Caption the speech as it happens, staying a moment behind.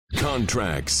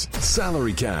Contracts,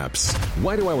 salary caps.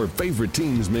 Why do our favorite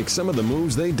teams make some of the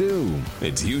moves they do?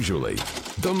 It's usually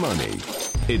the money.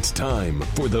 It's time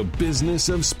for the Business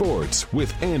of Sports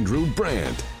with Andrew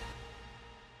Brandt.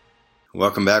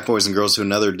 Welcome back, boys and girls, to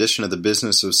another edition of the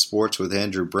Business of Sports with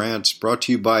Andrew Brandt, brought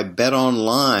to you by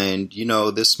BetOnline. You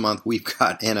know, this month we've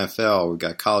got NFL, we've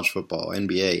got college football,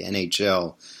 NBA,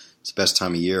 NHL. It's the best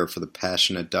time of year for the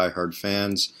passionate, diehard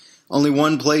fans. Only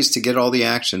one place to get all the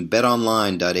action,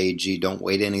 betonline.ag. Don't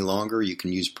wait any longer. You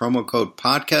can use promo code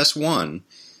PODCAST1,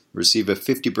 receive a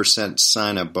 50%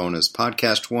 sign-up bonus.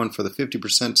 PODCAST1 for the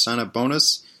 50% sign-up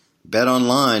bonus.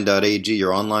 BetOnline.ag,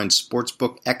 your online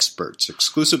sportsbook experts,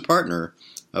 exclusive partner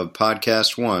of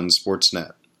Podcast One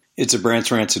Sportsnet. It's a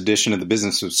Brandt's Rants edition of the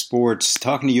Business of Sports,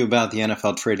 talking to you about the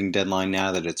NFL trading deadline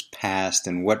now that it's passed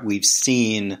and what we've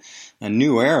seen, a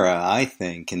new era, I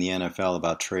think, in the NFL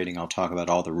about trading. I'll talk about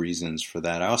all the reasons for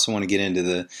that. I also want to get into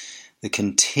the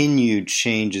continued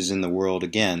changes in the world.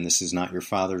 Again, this is not your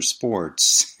father's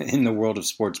sports, in the world of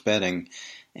sports betting.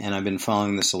 And I've been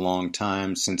following this a long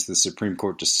time since the Supreme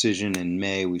Court decision in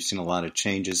May. We've seen a lot of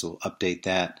changes. We'll update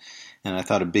that. And I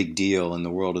thought a big deal in the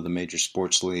world of the major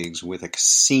sports leagues with a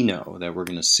casino that we're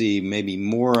going to see maybe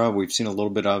more of, we've seen a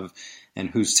little bit of, and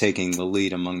who's taking the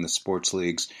lead among the sports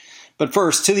leagues. But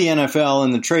first, to the NFL,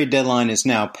 and the trade deadline is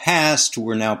now passed.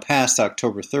 We're now past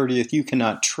October 30th. You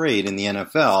cannot trade in the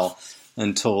NFL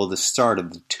until the start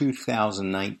of the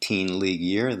 2019 league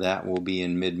year. That will be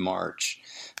in mid-March.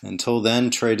 Until then,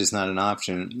 trade is not an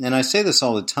option. And I say this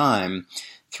all the time.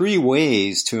 3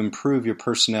 ways to improve your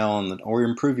personnel or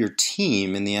improve your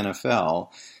team in the NFL.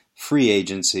 Free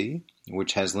agency,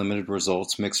 which has limited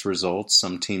results, mixed results.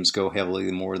 Some teams go heavily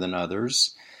more than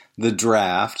others. The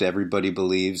draft, everybody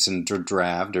believes in the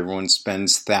draft. Everyone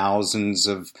spends thousands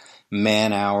of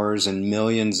man hours and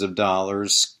millions of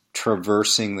dollars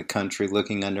traversing the country,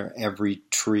 looking under every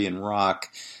tree and rock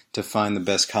to find the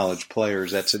best college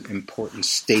players. That's an important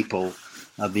staple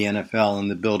of the NFL and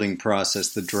the building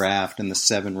process, the draft and the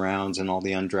 7 rounds and all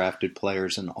the undrafted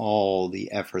players and all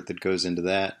the effort that goes into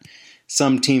that.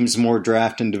 Some teams more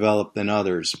draft and develop than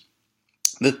others.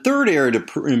 The third area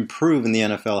to improve in the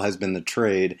NFL has been the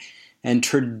trade, and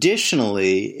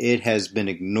traditionally it has been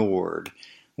ignored,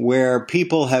 where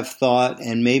people have thought,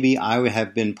 and maybe I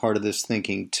have been part of this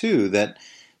thinking too, that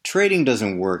trading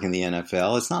doesn't work in the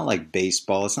NFL. It's not like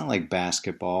baseball. It's not like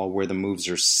basketball where the moves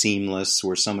are seamless,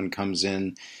 where someone comes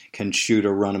in, can shoot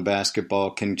or run a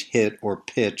basketball, can hit or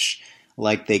pitch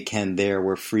like they can there,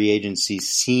 where free agency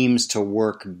seems to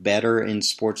work better in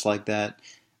sports like that.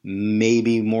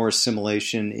 Maybe more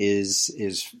assimilation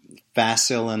is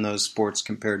facile in those sports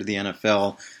compared to the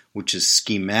NFL, which is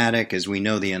schematic. As we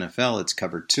know, the NFL, it's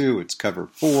cover 2, it's cover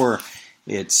 4.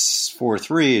 It's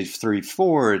 4-3, it's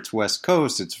 3-4, it's West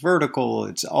Coast, it's vertical,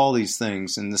 it's all these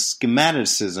things. And the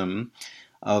schematicism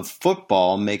of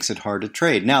football makes it hard to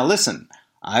trade. Now listen,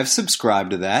 I've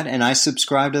subscribed to that, and I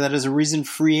subscribe to that as a reason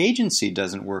free agency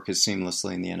doesn't work as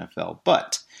seamlessly in the NFL.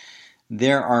 But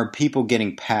there are people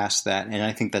getting past that, and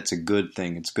I think that's a good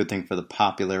thing. It's a good thing for the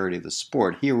popularity of the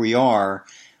sport. Here we are,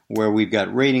 where we've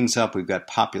got ratings up, we've got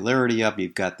popularity up,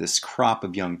 you've got this crop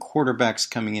of young quarterbacks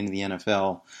coming into the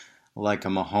NFL, like a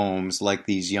Mahomes, like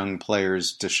these young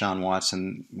players, Deshaun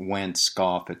Watson, Wentz,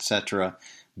 Goff, etc.,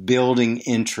 building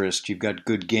interest. You've got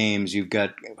good games. You've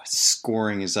got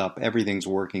scoring is up. Everything's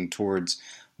working towards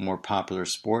a more popular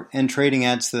sport. And trading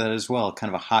adds to that as well,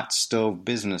 kind of a hot stove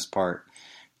business part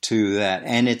to that.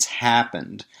 And it's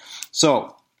happened.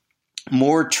 So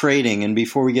more trading. And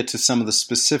before we get to some of the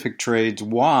specific trades,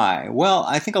 why? Well,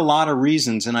 I think a lot of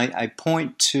reasons. And I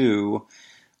point to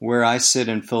where I sit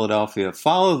in Philadelphia.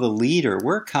 Follow the leader.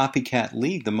 We're a copycat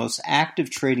league. The most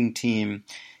active trading team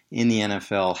in the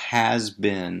NFL has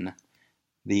been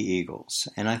the Eagles.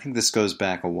 And I think this goes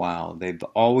back a while. They've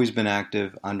always been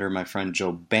active under my friend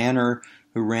Joe Banner,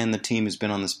 who ran the team, has been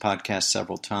on this podcast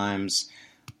several times,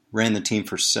 ran the team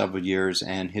for several years,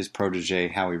 and his protege,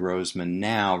 Howie Roseman,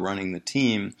 now running the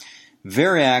team.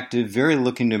 Very active, very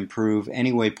looking to improve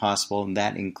any way possible, and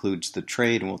that includes the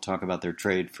trade, and we'll talk about their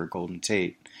trade for Golden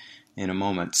Tate in a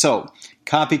moment. So,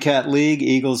 copycat league,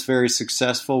 Eagles very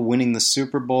successful, winning the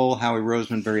Super Bowl, Howie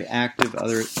Roseman very active,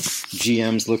 other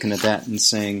GMs looking at that and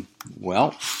saying,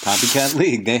 well, copycat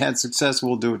league, they had success,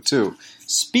 we'll do it too.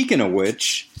 Speaking of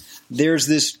which, there's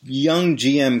this young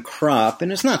GM crop,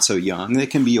 and it's not so young, they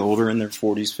can be older in their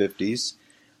 40s, 50s,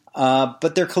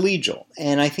 but they're collegial,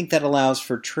 and I think that allows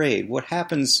for trade. What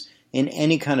happens in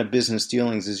any kind of business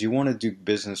dealings is you want to do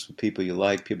business with people you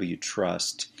like, people you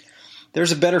trust.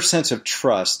 There's a better sense of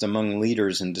trust among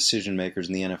leaders and decision makers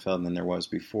in the NFL than there was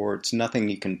before. It's nothing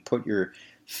you can put your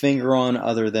finger on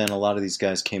other than a lot of these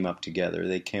guys came up together.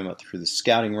 They came up through the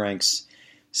scouting ranks,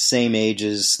 same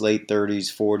ages, late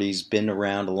 30s, 40s, been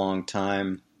around a long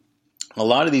time. A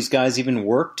lot of these guys even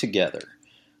work together.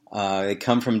 They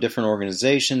come from different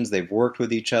organizations. They've worked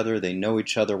with each other. They know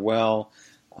each other well.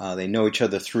 They know each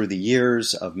other through the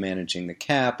years of managing the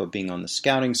cap, of being on the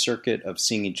scouting circuit, of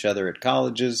seeing each other at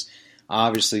colleges,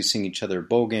 obviously seeing each other at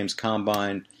bowl games,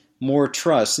 combine. More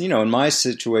trust. In my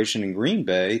situation in Green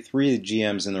Bay, 3 of the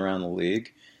GMs in around the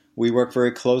league, we work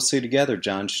very closely together.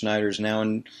 John Schneider's now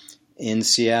in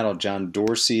Seattle. John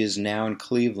Dorsey is now in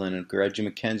Cleveland, and Reggie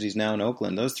McKenzie's now in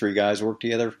Oakland. Those 3 guys worked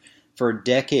together for a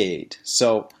decade.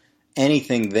 So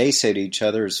anything they say to each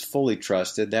other is fully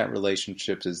trusted. That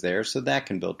relationship is there, so that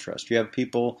can build trust. You have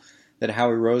people that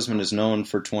Howie Roseman has known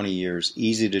for 20 years,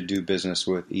 easy to do business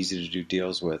with, easy to do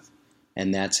deals with,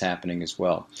 and that's happening as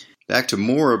well. Back to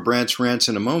more of Brandt's rants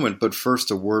in a moment, but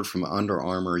first a word from Under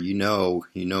Armour. You know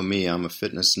me, I'm a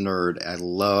fitness nerd. I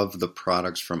love the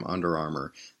products from Under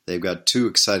Armour. They've got 2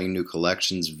 exciting new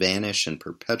collections, Vanish and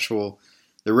Perpetual.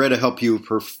 They're ready to help you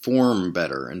perform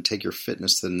better and take your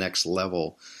fitness to the next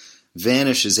level.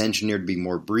 Vanish is engineered to be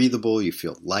more breathable. You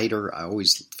feel lighter. I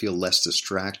always feel less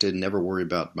distracted, never worry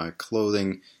about my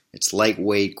clothing. It's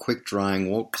lightweight, quick drying,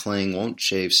 won't cling, won't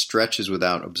chafe, stretches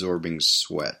without absorbing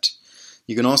sweat.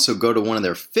 You can also go to one of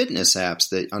their fitness apps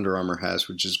that Under Armour has,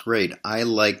 which is great. I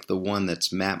like the one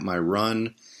that's Map My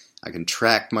Run. I can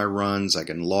track my runs. I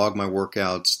can log my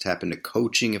workouts, tap into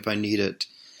coaching if I need it.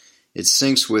 It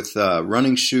syncs with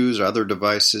running shoes or other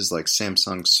devices like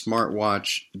Samsung's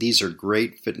smartwatch. These are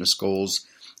great fitness goals.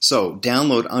 So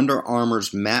download Under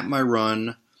Armour's Map My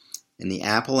Run in the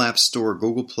Apple App Store,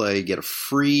 Google Play. Get a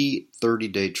free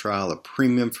 30-day trial, a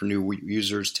premium for new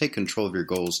users. Take control of your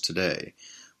goals today.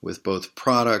 With both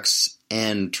products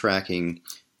and tracking,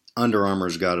 Under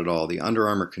Armour's got it all. The Under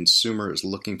Armour consumer is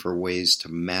looking for ways to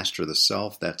master the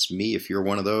self. That's me. If you're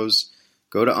one of those,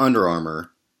 go to Under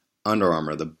Armour. Under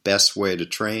Armour, the best way to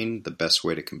train, the best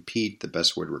way to compete, the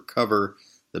best way to recover,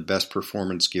 the best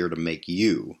performance gear to make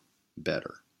you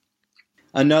better.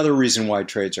 Another reason why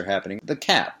trades are happening, the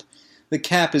cap. The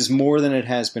cap is more than it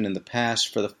has been in the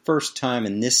past. For the first time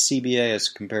in this CBA as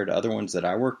compared to other ones that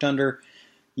I worked under,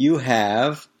 you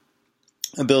have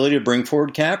ability to bring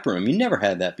forward cap room. You never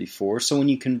had that before. So when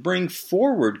you can bring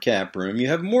forward cap room, you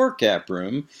have more cap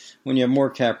room. When you have more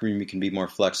cap room, you can be more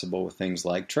flexible with things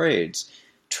like trades.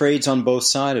 Trades on both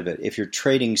sides of it. If you're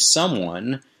trading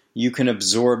someone, you can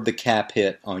absorb the cap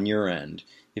hit on your end.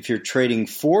 If you're trading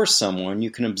for someone,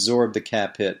 you can absorb the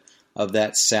cap hit of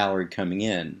that salary coming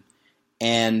in.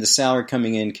 And the salary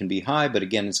coming in can be high, but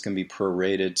again, it's going to be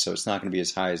prorated, so it's not going to be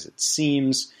as high as it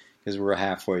seems, because we're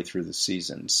halfway through the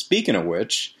season. Speaking of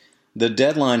which, the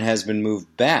deadline has been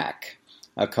moved back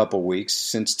a couple weeks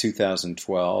since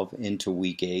 2012 into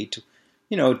Week 8.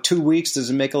 2 weeks, does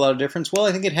it make a lot of difference? Well,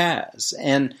 I think it has.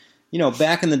 And,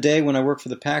 back in the day when I worked for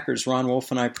the Packers, Ron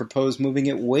Wolf and I proposed moving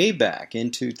it way back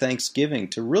into Thanksgiving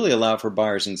to really allow for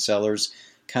buyers and sellers,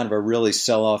 kind of a really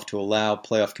sell-off to allow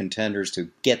playoff contenders to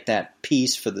get that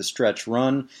piece for the stretch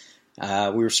run.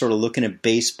 We were sort of looking at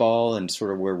baseball and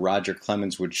sort of where Roger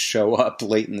Clemens would show up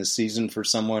late in the season for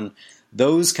someone.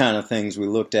 Those kind of things we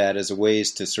looked at as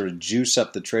ways to sort of juice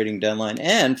up the trading deadline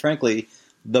and, frankly,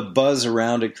 the buzz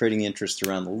around it, creating interest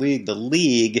around the league. The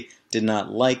league did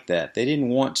not like that. They didn't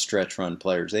want stretch run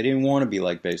players. They didn't want to be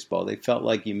like baseball. They felt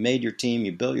like you made your team,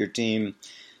 you built your team,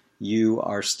 you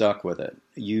are stuck with it.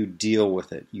 You deal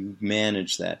with it. You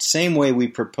manage that. Same way we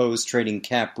proposed trading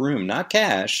cap room, not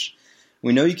cash.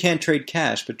 We know you can't trade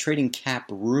cash, but trading cap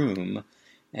room.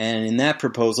 And in that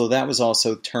proposal, that was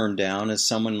also turned down as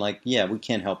someone like, we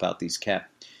can't help out these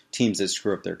cap teams that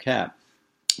screw up their cap.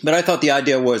 But I thought the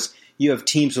idea was you have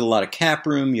teams with a lot of cap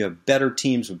room, you have better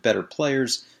teams with better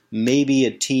players. Maybe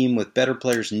a team with better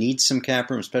players needs some cap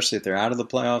room, especially if they're out of the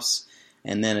playoffs.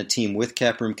 And then a team with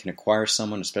cap room can acquire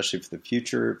someone, especially for the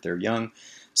future, if they're young.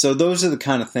 So those are the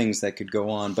kind of things that could go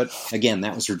on. But again,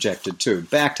 that was rejected too.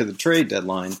 Back to the trade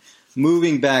deadline.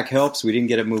 Moving back helps. We didn't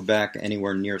get it moved back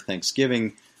anywhere near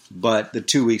Thanksgiving, but the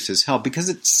 2 weeks has helped because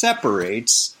it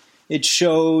separates. It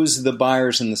shows the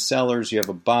buyers and the sellers. You have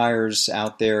a buyers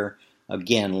out there,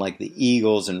 again, like the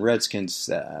Eagles and Redskins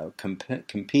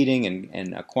competing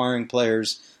and acquiring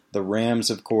players, the Rams,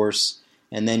 of course,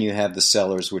 and then you have the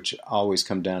sellers, which always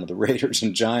come down to the Raiders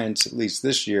and Giants, at least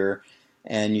this year,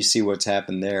 and you see what's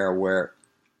happened there where,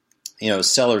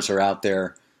 sellers are out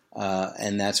there.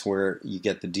 And that's where you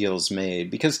get the deals made.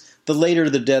 Because the later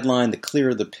the deadline, the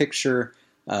clearer the picture,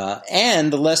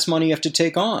 and the less money you have to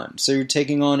take on. So you're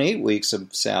taking on 8 weeks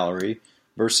of salary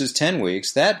versus 10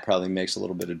 weeks. That probably makes a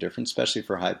little bit of difference, especially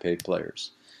for high-paid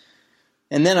players.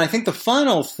 And then I think the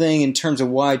final thing in terms of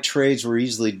why trades were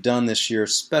easily done this year,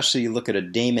 especially you look at a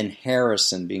Damon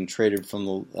Harrison being traded from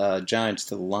the Giants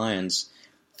to the Lions,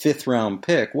 5th-round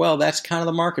pick. Well, that's kind of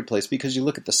the marketplace because you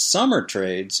look at the summer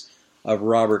trades of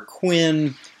Robert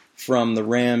Quinn from the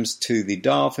Rams to the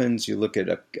Dolphins. You look at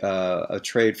a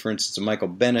trade, for instance, of Michael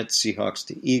Bennett, Seahawks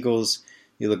to Eagles.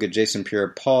 You look at Jason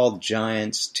Pierre-Paul,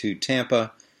 Giants to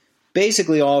Tampa.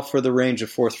 Basically all for the range of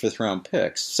 4th, 5th-round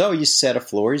picks. So you set a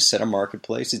floor, you set a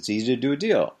marketplace, it's easy to do a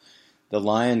deal. The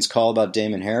Lions call about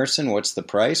Damon Harrison. What's the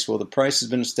price? Well, the price has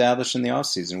been established in the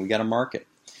offseason. We got a market.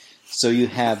 So you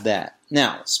have that.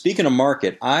 Now, speaking of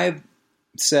market, I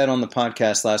said on the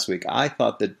podcast last week, I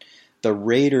thought that the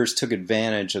Raiders took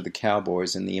advantage of the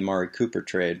Cowboys in the Amari Cooper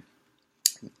trade,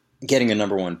 getting a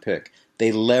number 1 pick.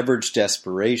 They leveraged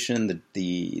desperation.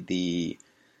 The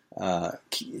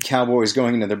Cowboys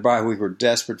going into their bye week were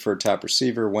desperate for a top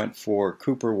receiver, went for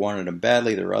Cooper, wanted him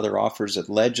badly. There were other offers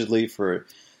allegedly for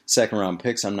 2nd-round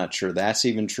picks. I'm not sure that's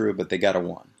even true, but they got a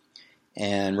 1.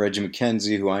 And Reggie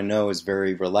McKenzie, who I know is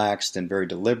very relaxed and very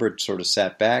deliberate, sort of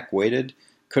sat back, waited.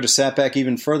 Could have sat back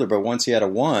even further, but once he had a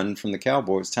 1 from the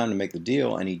Cowboys, time to make the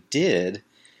deal, and he did.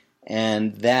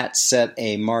 And that set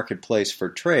a marketplace for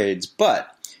trades.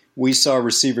 But we saw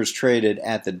receivers traded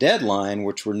at the deadline,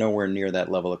 which were nowhere near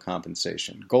that level of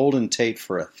compensation. Golden Tate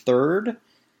for a 3rd,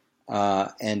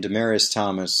 and Demaryius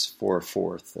Thomas for a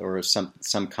 4th, or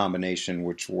some combination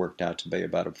which worked out to be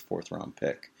about a 4th-round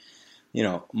pick.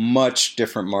 Much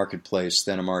different marketplace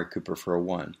than Amari Cooper for a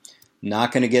 1.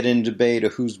 Not going to get into debate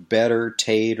of who's better,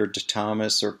 Tate or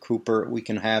Thomas or Cooper. We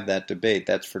can have that debate.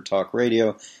 That's for talk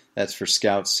radio. That's for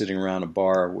scouts sitting around a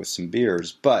bar with some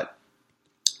beers. But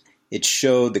it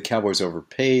showed the Cowboys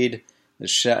overpaid.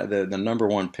 The number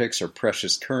 1 picks are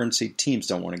precious currency. Teams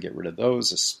don't want to get rid of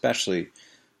those, especially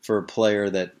for a player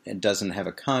that doesn't have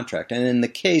a contract. And in the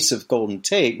case of Golden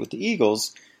Tate with the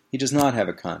Eagles, he does not have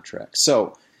a contract.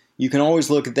 So you can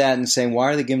always look at that and say,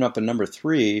 why are they giving up a number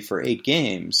 3 for 8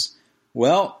 games?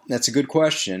 Well, that's a good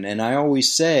question. And I always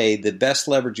say the best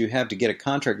leverage you have to get a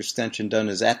contract extension done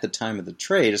is at the time of the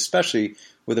trade, especially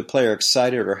with a player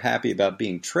excited or happy about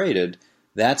being traded.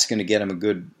 That's going to get him a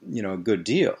good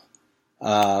deal.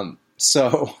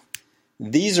 So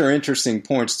these are interesting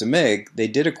points to make. They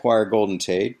did acquire Golden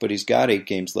Tate, but he's got 8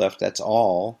 games left. That's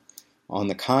all on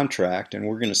the contract, and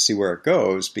we're going to see where it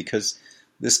goes because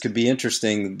this could be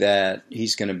interesting that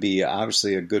he's going to be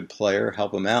obviously a good player,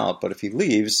 help him out, but if he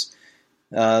leaves,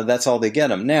 that's all they get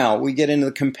him. Now, we get into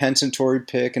the compensatory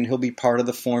pick, and he'll be part of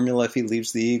the formula if he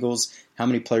leaves the Eagles. How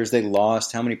many players they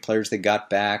lost, how many players they got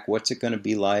back, what's it going to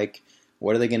be like,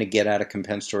 what are they going to get out of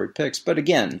compensatory picks? But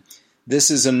again, this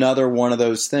is another one of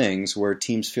those things where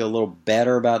teams feel a little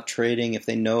better about trading if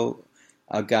they know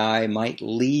a guy might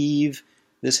leave.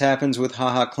 This happens with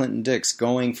HaHa Clinton-Dix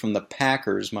going from the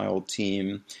Packers, my old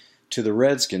team, to the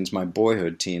Redskins, my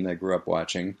boyhood team that I grew up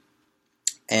watching.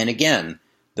 And again,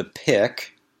 the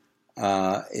pick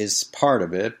is part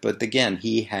of it, but again,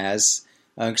 he has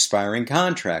an expiring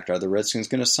contract. Are the Redskins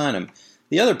going to sign him?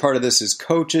 The other part of this is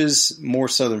coaches, more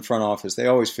so than front office. They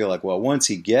always feel like, well, once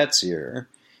he gets here,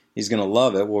 he's going to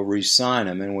love it. We'll re-sign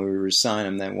him, and when we re-sign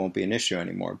him, that won't be an issue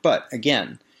anymore. But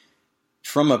again,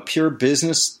 from a pure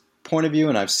business point of view,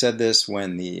 and I've said this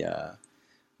when the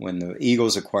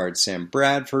Eagles acquired Sam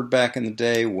Bradford back in the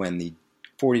day, when the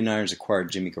 49ers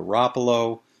acquired Jimmy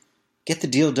Garoppolo, get the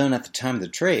deal done at the time of the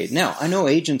trade. Now, I know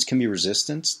agents can be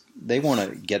resistant. They want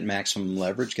to get maximum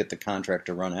leverage, get the contract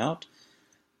to run out.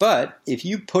 But if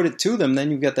you put it to them, then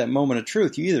you've got that moment of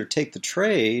truth. You either take the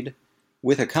trade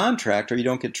with a contract or you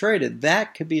don't get traded.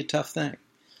 That could be a tough thing.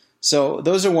 So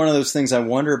those are one of those things I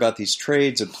wonder about these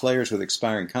trades of players with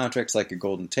expiring contracts like a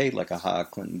Golden Tate, like a HaHa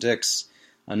Clinton-Dix,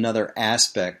 another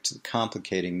aspect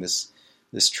complicating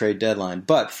this trade deadline.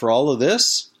 But for all of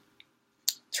this,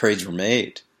 trades were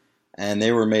made. And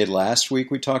they were made last week,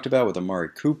 we talked about, with Amari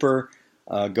Cooper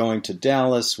going to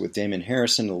Dallas, with Damon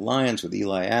Harrison to the Lions, with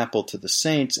Eli Apple to the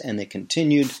Saints, and they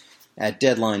continued at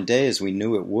deadline day as we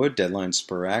knew it would, deadline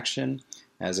spur action.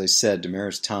 As I said,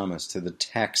 Demaryius Thomas to the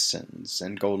Texans,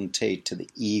 and Golden Tate to the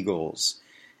Eagles.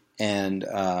 And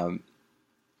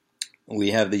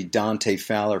we have the Dante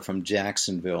Fowler from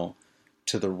Jacksonville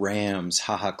to the Rams,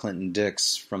 HaHa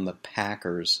Clinton-Dix from the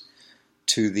Packers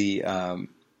to the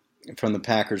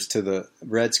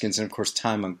Redskins, and of course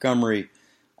Ty Montgomery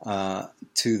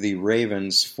to the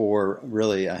Ravens for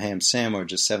really a ham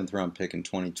sandwich, a 7th-round pick in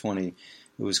 2020.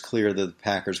 It was clear that the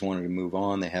Packers wanted to move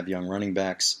on. They have young running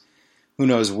backs. Who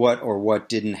knows what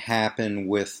didn't happen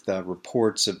with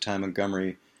reports of Ty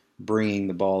Montgomery bringing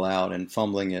the ball out and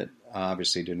fumbling it.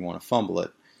 Obviously didn't want to fumble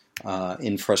it.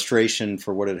 in frustration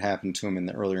for what had happened to him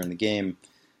earlier in the game.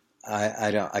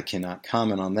 I cannot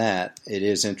comment on that. It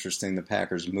is interesting the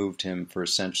Packers moved him for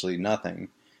essentially nothing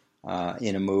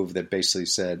in a move that basically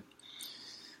said,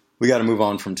 we got to move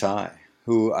on from Ty,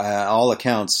 who all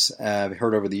accounts I've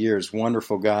heard over the years,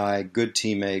 wonderful guy, good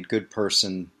teammate, good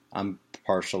person. I'm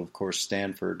partial, of course,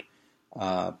 Stanford,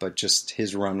 but just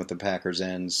his run with the Packers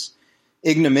ends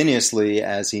ignominiously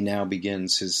as he now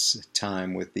begins his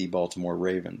time with the Baltimore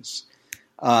Ravens.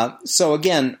 So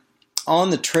again, on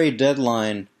the trade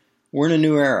deadline, we're in a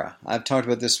new era. I've talked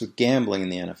about this with gambling in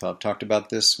the NFL. I've talked about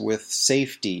this with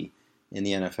safety in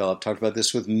the NFL. I've talked about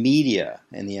this with media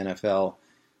in the NFL.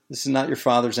 This is not your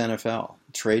father's NFL.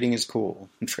 Trading is cool.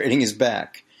 Trading is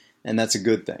back, and that's a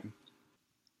good thing.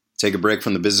 Take a break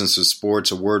from the business of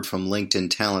sports. A word from LinkedIn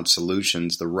Talent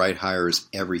Solutions. The right hire is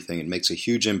everything. It makes a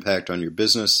huge impact on your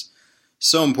business.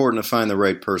 So important to find the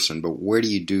right person, but where do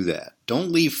you do that?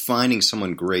 Don't leave finding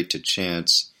someone great to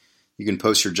chance. You can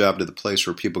post your job to the place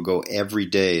where people go every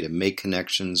day to make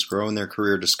connections, grow in their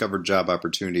career, discover job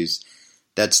opportunities.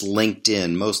 That's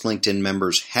LinkedIn. Most LinkedIn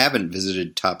members haven't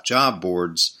visited top job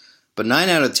boards, but 9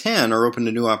 out of 10 are open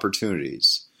to new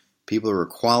opportunities. People who are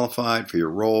qualified for your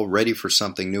role, ready for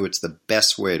something new. It's the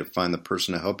best way to find the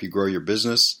person to help you grow your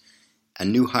business. A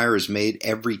new hire is made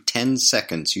every 10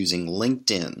 seconds using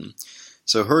LinkedIn.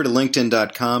 So hurry to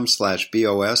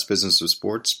linkedin.com/BOS, Business of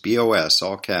Sports, BOS,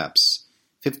 all caps.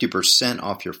 50%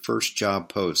 off your first job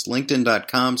post.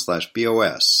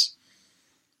 LinkedIn.com/BOS.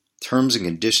 Terms and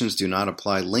conditions do not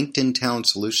apply. LinkedIn Talent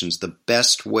Solutions, the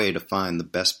best way to find the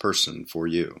best person for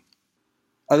you.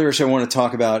 Other issue I want to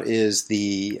talk about is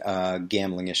the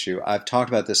gambling issue. I've talked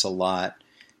about this a lot.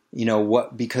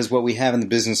 Because what we have in the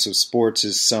business of sports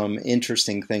is some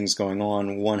interesting things going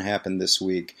on. One happened this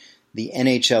week. The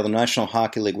NHL, the National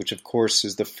Hockey League, which of course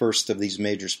is the first of these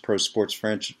major pro sports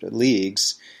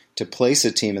leagues to place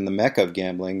a team in the mecca of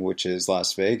gambling, which is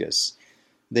Las Vegas.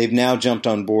 They've now jumped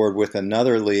on board with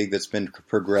another league that's been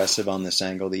progressive on this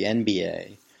angle, the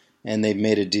NBA, and they've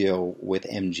made a deal with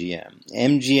MGM.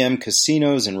 MGM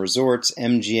Casinos and Resorts,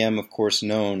 MGM, of course,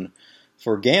 known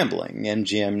for gambling.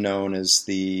 MGM known as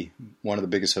one of the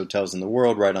biggest hotels in the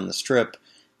world, right on the Strip.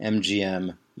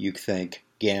 MGM, you think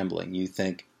gambling, you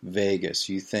think Vegas,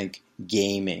 you think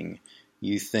gaming,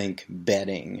 you think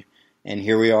betting. And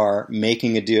here we are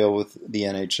making a deal with the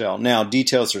NHL. Now,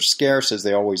 details are scarce, as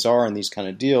they always are in these kind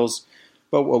of deals.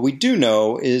 But what we do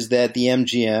know is that the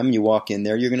MGM, you walk in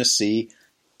there, you're going to see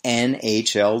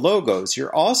NHL logos.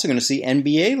 You're also going to see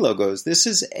NBA logos. This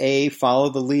is a follow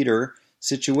the leader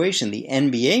situation. The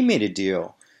NBA made a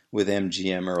deal with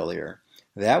MGM earlier.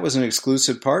 That was an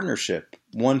exclusive partnership.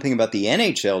 One thing about the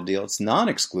NHL deal, it's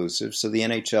non-exclusive, so the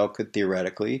NHL could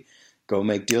theoretically go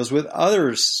make deals with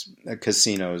other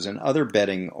casinos and other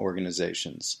betting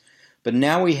organizations. But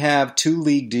now we have 2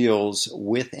 league deals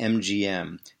with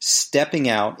MGM stepping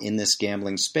out in this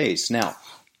gambling space. Now,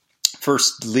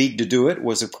 first league to do it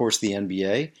was, of course, the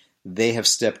NBA. They have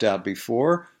stepped out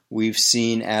before. We've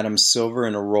seen Adam Silver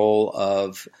in a role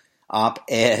of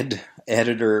op-ed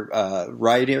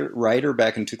writer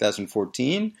back in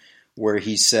 2014, where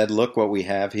he said, look what we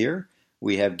have here.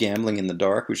 We have gambling in the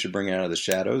dark. We should bring it out of the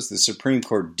shadows. The Supreme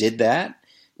Court did that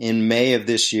in May of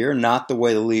this year, not the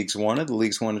way the leagues wanted. The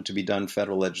leagues wanted to be done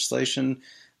federal legislation.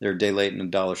 They're a day late and a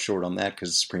dollar short on that because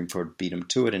the Supreme Court beat them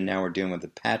to it, and now we're dealing with the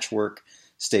patchwork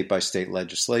state-by-state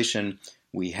legislation.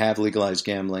 We have legalized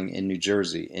gambling in New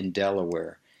Jersey, in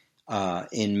Delaware,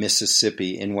 in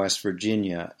Mississippi, in West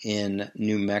Virginia, in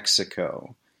New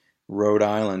Mexico, Rhode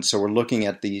Island. So we're looking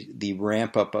at the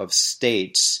ramp-up of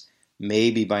states.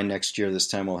 Maybe by next year, this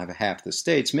time we'll have half the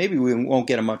states. Maybe we won't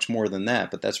get a much more than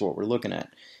that, but that's what we're looking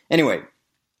at. Anyway,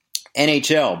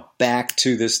 NHL, back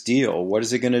to this deal. What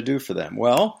is it going to do for them?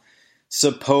 Well,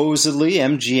 supposedly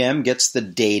MGM gets the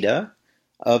data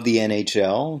of the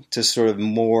NHL to sort of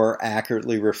more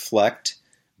accurately reflect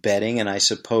betting, and I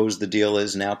suppose the deal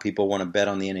is now people want to bet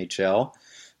on the NHL.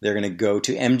 They're going to go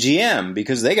to MGM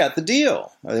because they got the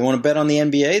deal. Or they want to bet on the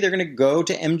NBA, they're going to go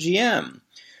to MGM.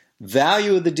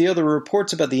 Value of the deal, the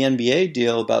reports about the NBA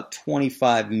deal, about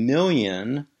 $25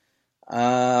 million.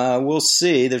 We'll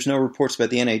see. There's no reports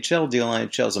about the NHL deal.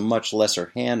 NHL is a much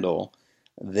lesser handle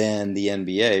than the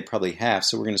NBA, probably half.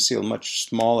 So we're going to see a much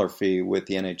smaller fee with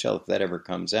the NHL if that ever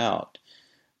comes out.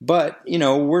 But,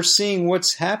 we're seeing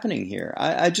what's happening here.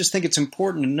 I just think it's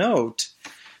important to note,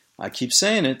 I keep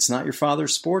saying it, it's not your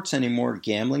father's sports anymore.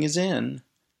 Gambling is in.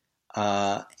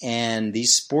 And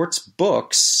these sports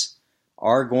books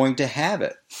are going to have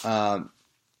it.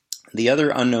 The other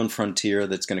unknown frontier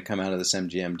that's going to come out of this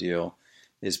MGM deal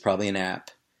is probably an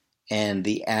app. and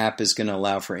the app is going to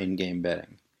allow for in-game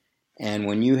betting. And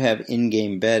when you have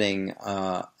in-game betting,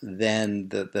 then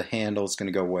the handle is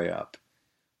going to go way up.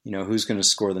 You know, who's going to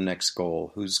score the next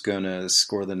goal? Who's going to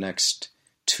score the next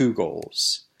 2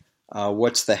 goals?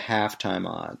 What's the halftime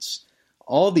odds?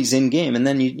 All these in-game. And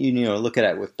then you look at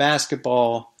it with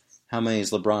basketball. How many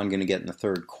is LeBron going to get in the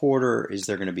third quarter? Is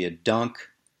there going to be a dunk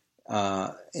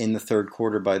in the third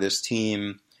quarter by this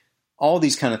team? All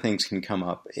these kind of things can come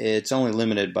up. It's only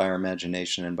limited by our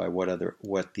imagination and by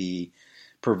what the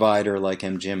provider like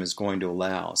MGM is going to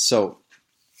allow. So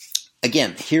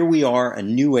again, here we are, a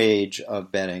new age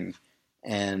of betting,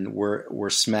 and we're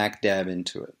smack dab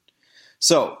into it.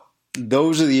 So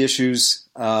those are the issues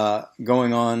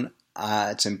going on.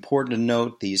 It's important to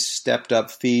note these stepped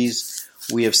up fees.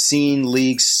 We have seen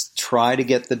leagues try to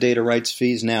get the data rights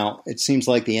fees. Now, it seems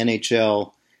like the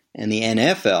NHL and the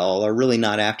NFL are really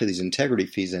not after these integrity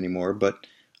fees anymore, but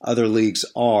other leagues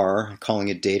are calling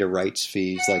it data rights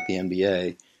fees like the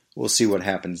NBA. We'll see what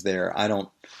happens there.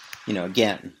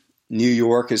 Again, New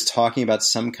York is talking about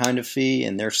some kind of fee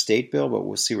in their state bill, but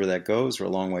we'll see where that goes. We're a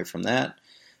long way from that.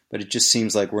 But it just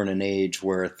seems like we're in an age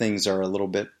where things are a little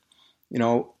bit,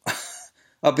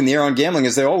 up in the air on gambling,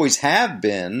 as they always have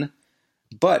been.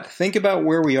 But think about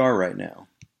where we are right now.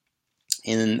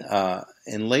 In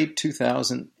late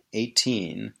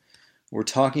 2018, we're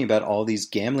talking about all these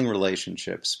gambling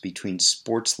relationships between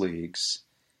sports leagues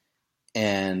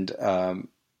and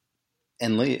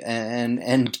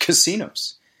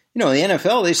casinos. The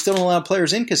NFL, they still don't allow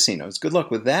players in casinos. Good luck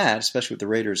with that, especially with the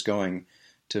Raiders going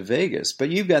to Vegas. But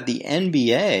you've got the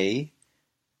NBA,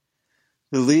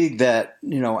 the league that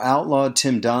outlawed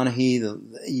Tim Donaghy.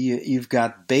 You've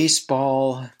got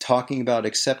baseball talking about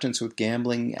acceptance with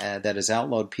gambling that has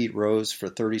outlawed Pete Rose for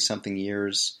 30-something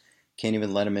years. Can't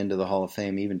even let him into the Hall of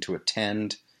Fame, even to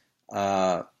attend.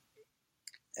 And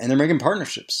they're making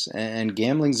partnerships, and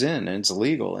gambling's in, and it's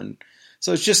illegal. And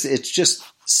so it's just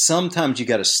sometimes you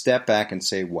got to step back and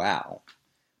say, wow,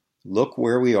 look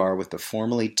where we are with the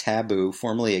formerly taboo,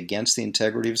 formerly against the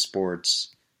integrity of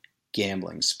sports,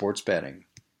 gambling, sports betting.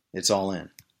 It's all in,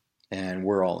 and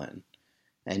we're all in.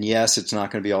 And yes, it's not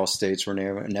going to be all states. We're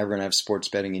never going to have sports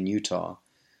betting in Utah,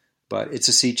 but it's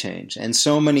a sea change. And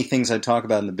so many things I talk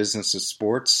about in the business of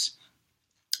sports,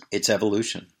 it's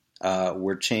evolution.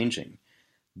 We're changing.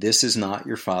 This is not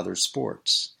your father's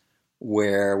sports,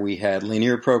 where we had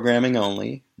linear programming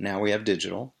only. Now we have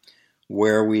digital.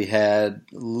 Where we had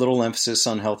little emphasis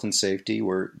on health and safety,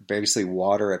 where basically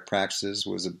water at practices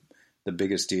was the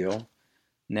biggest deal.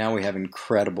 Now we have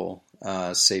incredible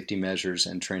safety measures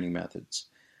and training methods,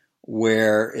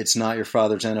 where it's not your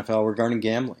father's NFL regarding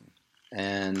gambling,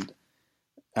 and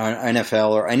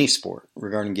NFL or any sport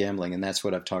regarding gambling. And that's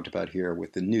what I've talked about here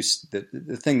with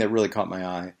the thing that really caught my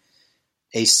eye,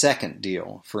 a second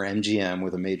deal for MGM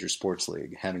with a major sports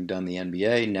league, having done the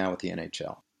NBA, now with the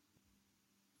NHL.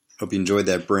 Hope you enjoyed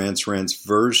that Brant's Rants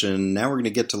version. Now we're going to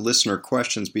get to listener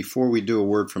questions. Before we do, a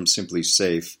word from Simply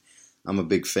Safe. I'm a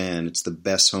big fan. It's the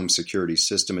best home security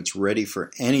system. It's ready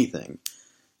for anything.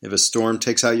 If a storm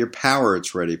takes out your power,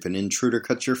 it's ready. If an intruder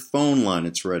cuts your phone line,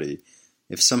 it's ready.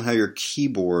 If somehow your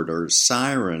keyboard or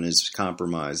siren is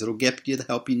compromised, it'll get you the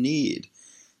help you need.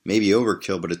 Maybe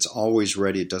overkill, but it's always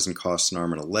ready. It doesn't cost an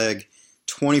arm and a leg.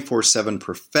 24/7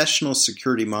 professional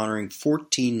security monitoring,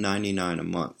 $14.99 a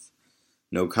month.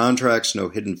 No contracts, no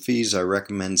hidden fees. I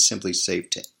recommend Simply Safe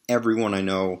to everyone I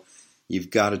know. You've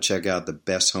got to check out the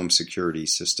best home security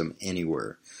system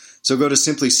anywhere. So go to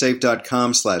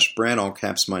simplysafe.com/Brant, all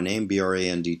caps my name,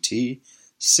 BRANDT.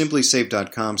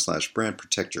 Simplysafe.com/Brant.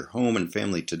 Protect your home and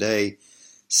family today.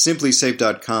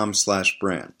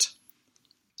 Simplysafe.com/Brant.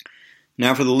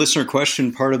 Now for the listener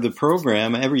question part of the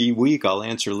program. Every week I'll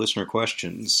answer listener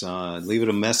questions. Leave it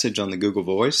a message on the Google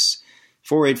Voice.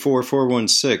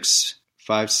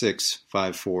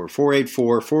 484-416-5654.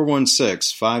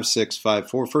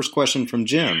 484-416-5654. First question from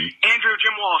Jim. Andrew,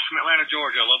 Jim Walsh from Atlanta,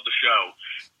 Georgia. Love the show.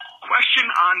 Question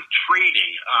on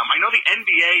trading. I know the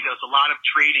NBA does a lot of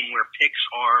trading where picks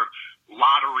are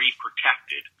lottery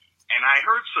protected. And I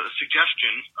heard a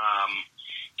suggestion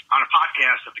on a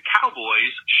podcast that the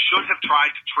Cowboys should have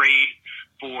tried to trade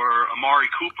for Amari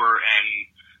Cooper and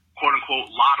quote-unquote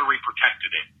lottery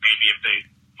protected it. Maybe if they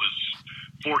was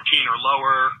 14 or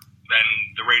lower, then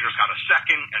the Raiders got a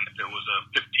second, and if it was a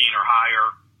 15 or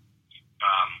higher,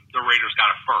 the Raiders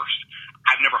got a first.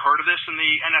 I've never heard of this in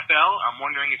the NFL. I'm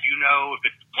wondering if you know if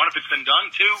it's been done,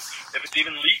 two, if it's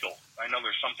even legal. I know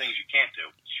there's some things you can't do.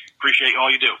 Appreciate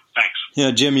all you do. Thanks.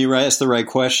 Yeah, Jim, you asked the right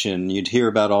question. You'd hear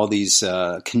about all these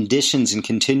conditions and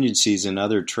contingencies in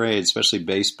other trades, especially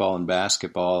baseball and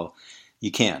basketball.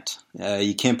 You can't.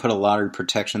 You can't put a lottery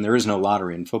protection. There is no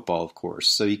lottery in football, of course.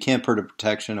 So you can't put a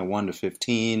protection of 1 to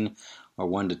 15 or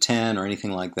 1 to 10 or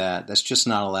anything like that. That's just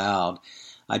not allowed.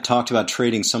 I talked about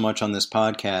trading so much on this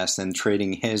podcast, and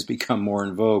trading has become more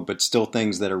in vogue, but still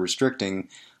things that are restricting,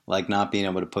 like not being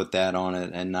able to put that on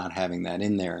it and not having that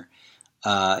in there.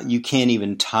 You can't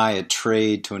even tie a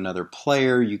trade to another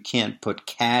player. You can't put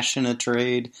cash in a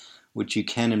trade, which you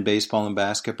can in baseball and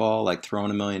basketball, like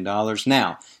throwing $1 million.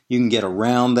 Now, you can get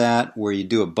around that where you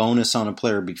do a bonus on a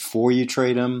player before you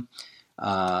trade him.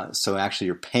 So actually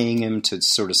you're paying him to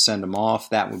sort of send him off.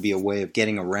 That would be a way of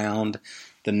getting around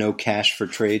the no cash for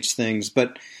trades things.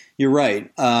 But you're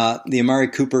right. The Amari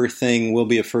Cooper thing will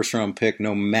be a first-round pick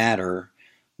no matter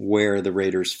where the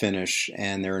Raiders finish,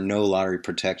 and there are no lottery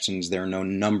protections. There are no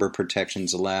number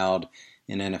protections allowed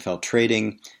in NFL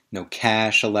trading, no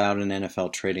cash allowed in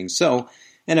NFL trading. So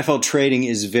NFL trading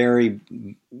is very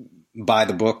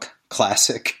by-the-book,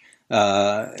 classic.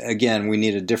 Again, we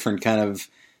need a different kind of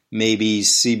maybe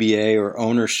CBA or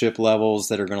ownership levels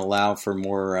that are going to allow for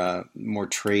more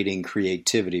trading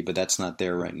creativity, but that's not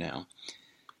there right now.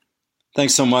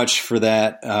 Thanks so much for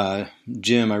that,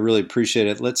 Jim. I really appreciate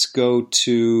it. Let's go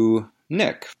to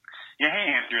Nick. Yeah, hey,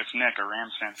 Andrew. It's Nick, a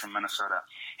Rams fan from Minnesota.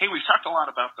 Hey, we've talked a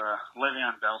lot about the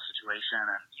Le'Veon Bell situation,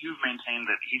 and you've maintained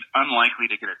that he's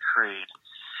unlikely to get a trade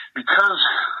because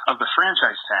of the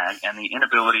franchise tag and the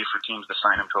inability for teams to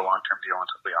sign him to a long-term deal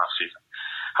until the offseason.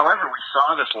 However, we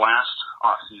saw this last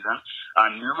offseason,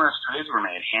 numerous trades were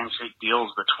made, handshake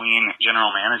deals between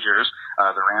general managers,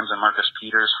 the Rams and Marcus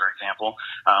Peters, for example,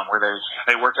 where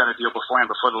they worked out a deal beforehand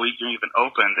before the league even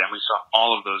opened, and we saw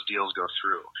all of those deals go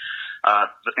through.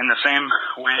 In the same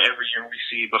way every year we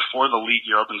see before the league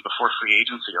year opens, before free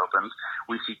agency opens,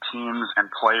 we see teams and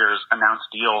players announce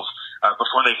deals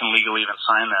before they can legally even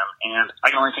sign them. And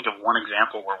I can only think of one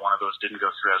example where one of those didn't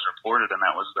go through as reported, and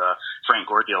that was the Frank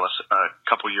Gore deal a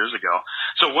couple years ago.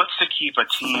 So what's to keep a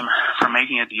team from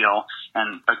making a deal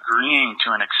and agreeing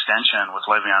to an extension with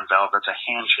Le'Veon Bell that's a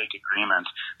handshake agreement,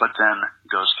 but then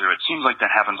goes through? It seems like that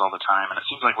happens all the time, and it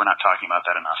seems like we're not talking about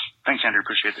that enough. Thanks, Andrew.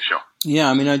 Appreciate the show. Yeah,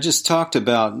 I mean, I just talked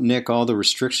about, Nick, all the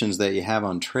restrictions that you have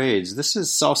on trades.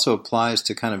 This also applies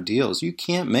to kind of deals. You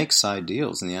can't make side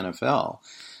deals in the NFL.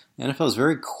 The NFL is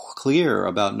very clear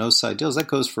about no side deals. That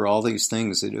goes for all these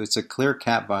things. It's a clear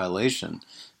cap violation.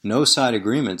 No side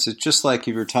agreements. It's just like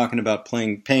if you're talking about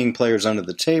paying players under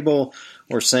the table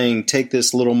or saying, take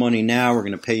this little money now, we're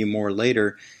going to pay you more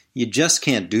later. You just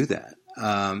can't do that.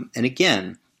 And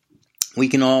again, we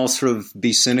can all sort of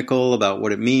be cynical about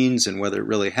what it means and whether it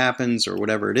really happens or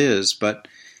whatever it is, but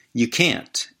you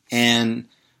can't. And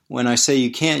when I say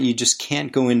you can't, you just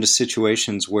can't go into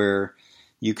situations where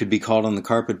you could be called on the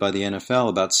carpet by the NFL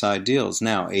about side deals.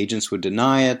 Now, agents would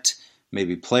deny it,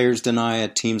 maybe players deny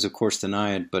it, teams, of course,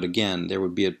 deny it, but again, there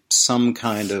would be some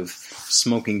kind of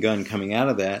smoking gun coming out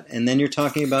of that, and then you're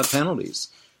talking about penalties,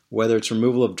 whether it's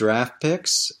removal of draft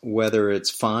picks, whether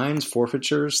it's fines,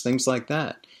 forfeitures, things like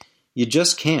that. You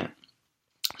just can't.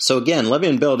 So again,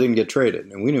 Le'Veon Bell didn't get traded,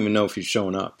 and we don't even know if he's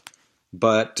showing up.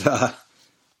 But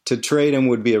to trade him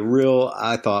would be a real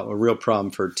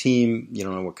problem for a team. You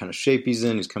don't know what kind of shape he's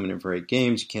in. He's coming in for 8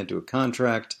 games. You can't do a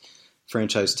contract.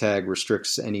 Franchise tag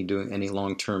restricts doing any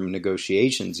long-term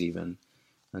negotiations even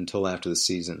until after the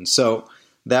season. So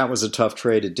that was a tough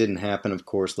trade. It didn't happen, of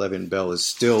course. Le'Veon Bell is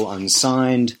still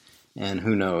unsigned. And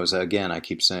who knows? Again, I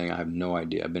keep saying I have no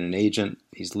idea. I've been an agent.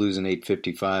 He's losing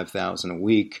 $855,000 a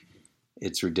week.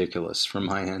 It's ridiculous from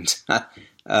my end.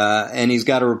 And he's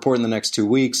got to report in the next 2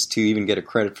 weeks to even get a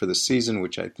credit for the season,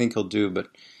 which I think he'll do. But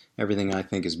everything I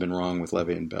think has been wrong with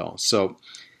Le'Veon Bell. So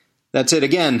that's it.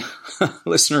 Again,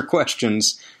 listener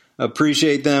questions.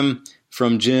 Appreciate them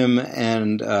from Jim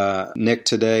and Nick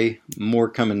today. More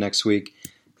coming next week.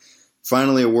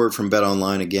 Finally, a word from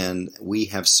BetOnline again. We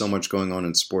have so much going on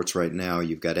in sports right now.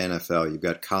 You've got NFL, you've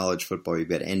got college football, you've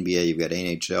got NBA, you've got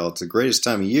NHL. It's the greatest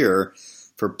time of year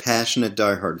for passionate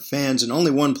diehard fans, and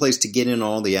only one place to get in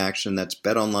all the action. That's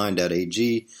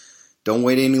betonline.ag. Don't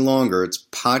wait any longer. It's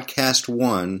Podcast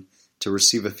One to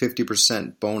receive a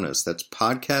 50% bonus. That's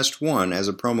Podcast One as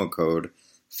a promo code,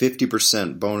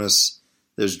 50% bonus.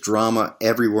 There's drama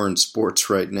everywhere in sports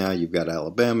right now. You've got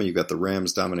Alabama, you've got the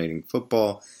Rams dominating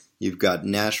football. You've got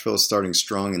Nashville starting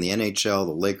strong in the NHL.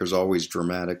 The Lakers always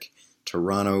dramatic.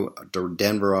 Toronto,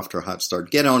 Denver off to a hot start.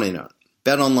 Get on in on it.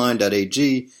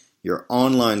 BetOnline.ag, your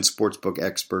online sportsbook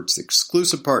experts,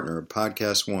 exclusive partner of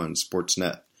Podcast One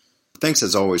Sportsnet. Thanks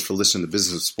as always for listening to the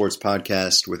Business of Sports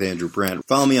Podcast with Andrew Brandt.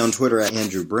 Follow me on Twitter at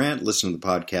Andrew Brandt. Listen to the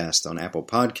podcast on Apple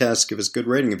Podcasts. Give us a good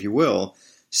rating if you will.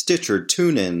 Stitcher,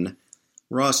 TuneIn,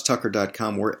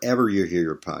 RossTucker.com, wherever you hear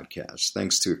your podcasts.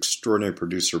 Thanks to extraordinary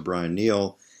producer Brian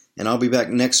Neal. And I'll be back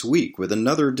next week with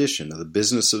another edition of The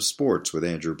Business of Sports with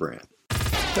Andrew Brandt.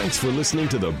 Thanks for listening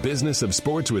to The Business of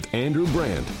Sports with Andrew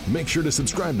Brandt. Make sure to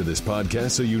subscribe to this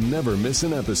podcast so you never miss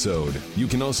an episode. You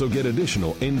can also get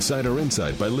additional insider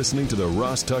insight by listening to the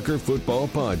Ross Tucker Football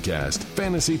Podcast,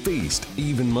 Fantasy Feast,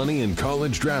 Even Money, and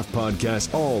College Draft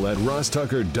Podcast, all at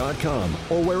RossTucker.com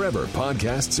or wherever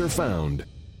podcasts are found.